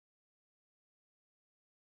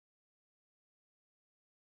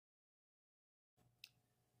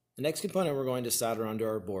The next component we're going to solder onto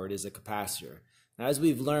our board is a capacitor. Now, as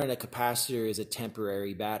we've learned, a capacitor is a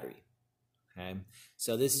temporary battery. Okay?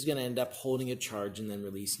 So this is going to end up holding a charge and then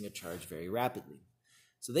releasing a charge very rapidly.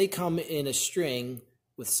 So they come in a string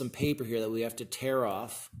with some paper here that we have to tear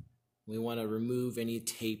off. We want to remove any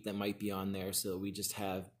tape that might be on there so that we just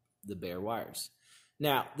have the bare wires.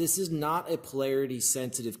 Now, this is not a polarity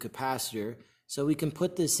sensitive capacitor, so we can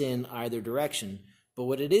put this in either direction, but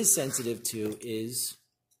what it is sensitive to is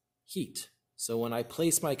heat. So when I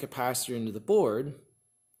place my capacitor into the board,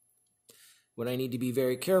 what I need to be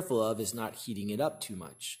very careful of is not heating it up too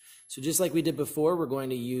much. So just like we did before, we're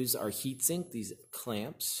going to use our heat sink, these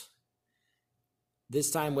clamps.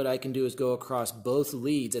 This time what I can do is go across both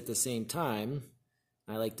leads at the same time.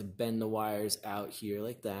 I like to bend the wires out here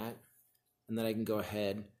like that, and then I can go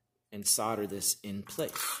ahead and solder this in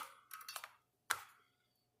place.